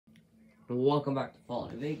Welcome back to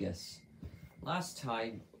Fallout Vegas. Last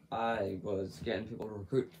time, I was getting people to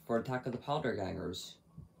recruit for Attack of the Powder Gangers.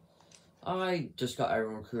 I just got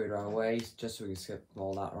everyone recruited right away, just so we can skip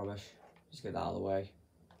all that rubbish. Just get that out of the way.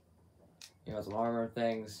 You know, some armor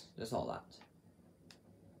things, just all that.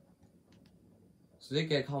 So I did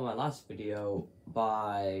get a comment last video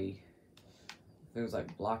by, I think it was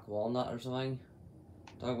like Black Walnut or something,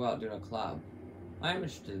 talking about doing a collab. I'm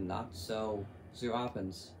interested in that, so see what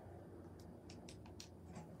happens.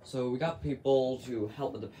 So we got people to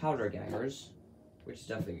help with the powder gangers, which is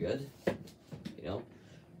definitely good, you know.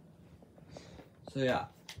 So yeah,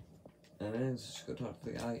 and then let's just go talk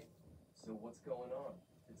to the guy. So what's going on?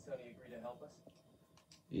 Did Sonny agree to help us?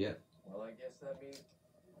 Yep. Well, I guess that means...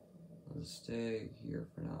 Let's stay here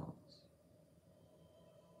for now.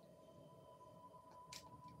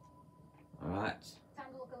 Alright.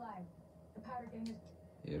 Time to look alive. The powder gangers.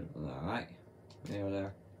 Beautiful, alright. Over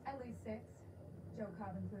there. At least 6. Joe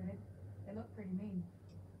Cobb included. They look pretty mean.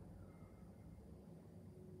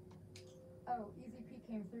 Oh, Easy Pete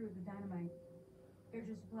came through with the dynamite. Here's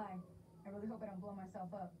your supply. I really hope I don't blow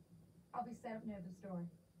myself up. I'll be set up near the store.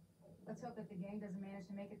 Let's hope that the gang doesn't manage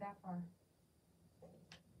to make it that far.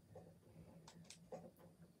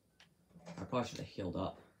 I probably should have healed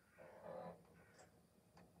up.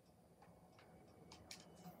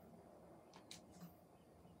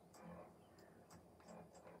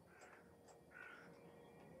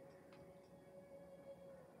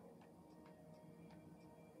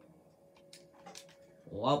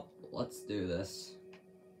 Well, let's do this.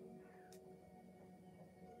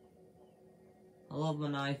 I love my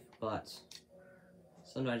knife, but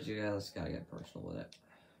sometimes you just gotta get personal with it.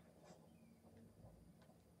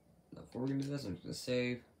 Now, before we do this, I'm just gonna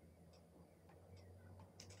save.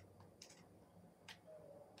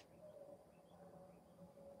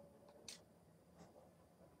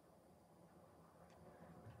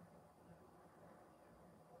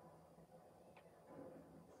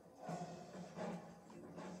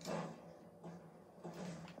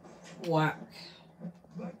 Whack.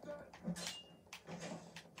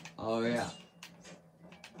 Oh yeah.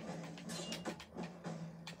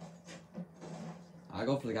 I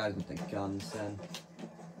go for the guys with the guns then.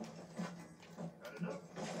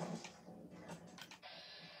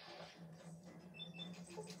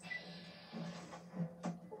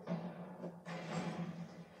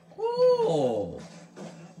 Oh.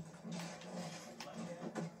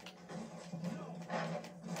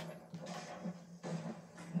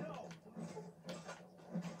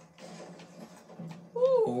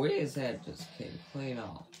 Ooh, his head just came clean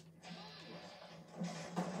off.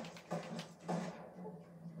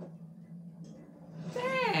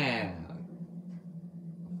 Damn!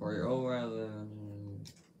 For your over, I mean,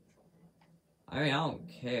 I don't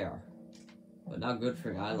care. But not good for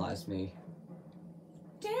idolize me.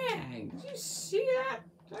 Dang! Did you see that?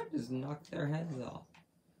 That just knocked their heads off.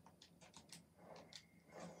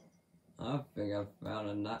 I think I found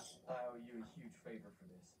a nut. I owe you a huge favor for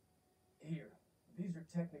this. Here, these are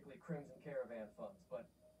technically Crimson Caravan funds, but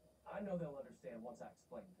I know they'll understand once I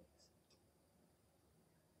explain things.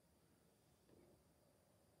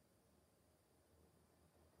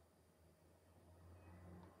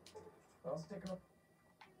 I'll stick up.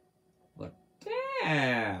 But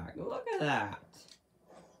damn! Look at that!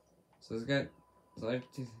 So it's good. So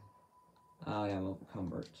oh yeah, I'm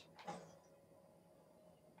encumbered.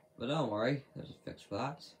 But don't worry, there's a fix for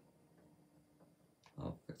that.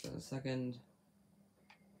 I'll fix it in a second.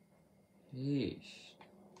 Yeesh.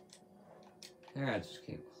 There, it just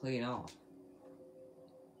came clean off.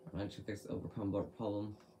 I'm going to fix the overcumbered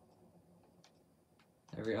problem.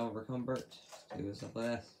 Every overcumbered, just do this up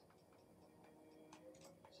like this.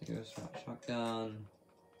 Take a shotgun.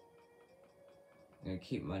 I'm gonna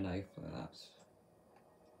keep my knife like that.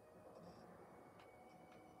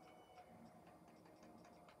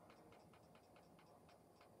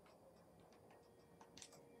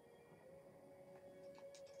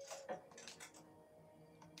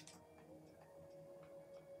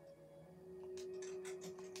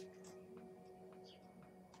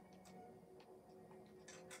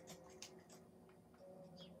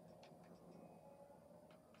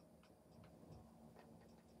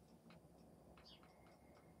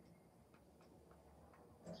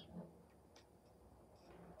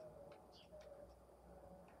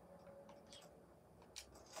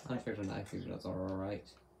 I'm sure the knife is alright.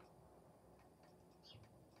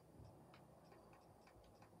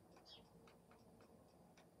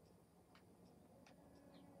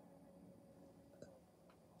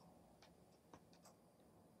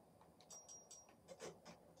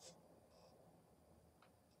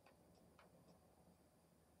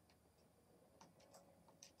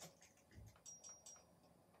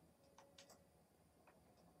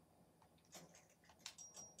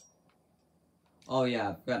 Oh yeah,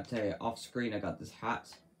 I forgot to tell you, off screen I got this hat,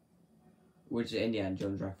 which is an Indiana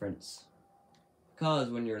Jones reference. Because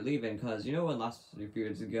when you're leaving, because you know when last few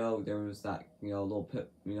years ago there was that, little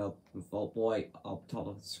vault boy up top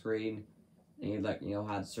of the screen, and he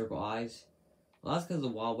had circle eyes? Well, that's because of the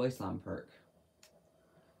Wild Wasteland perk.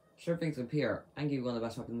 Sure things appear and give you one of the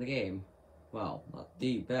best weapons in the game. Well, not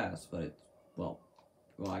the best, but it's, well,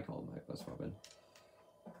 I call it my best weapon.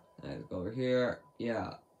 And go over here,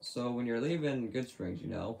 yeah. So when you're leaving Good Springs,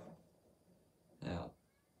 yeah,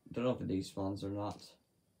 don't know if it despawns or not.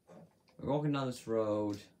 We're walking down this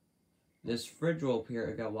road. This fridge will appear if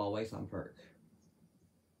you got Wild Wasteland perk.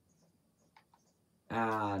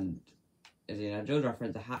 And as a Joe's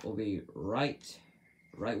reference, the hat will be right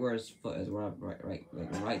where his foot is,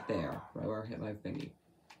 right there, right where I hit my thingy.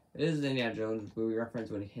 It is an Indiana Jones movie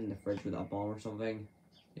reference when he hit the fridge with a bomb or something.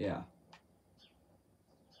 Yeah.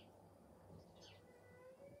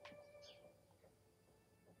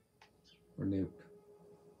 Or nuke.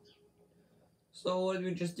 So what did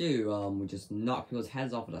we just do? We just knocked people's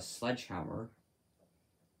heads off with a sledgehammer.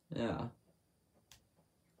 Yeah.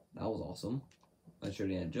 That was awesome. I showed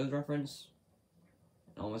you a Jones reference.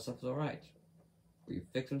 And all my stuff is alright. We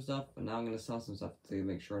fixed some stuff, and now I'm gonna sell some stuff to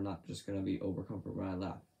make sure I'm not just gonna be over comfort when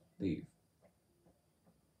I leave.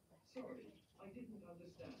 Sorry, I didn't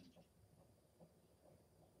understand.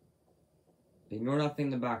 Ignore that thing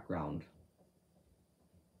in the background.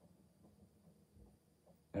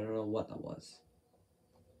 I don't know what that was.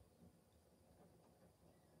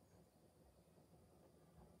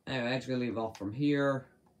 Anyway, I'm just gonna leave off from here.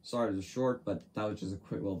 Sorry it was short, but that was just a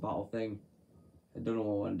quick little battle thing. I don't know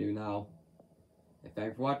what I want to do now.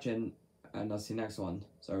 Thanks for watching, and I'll see you next one.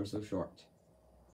 Sorry it was so short.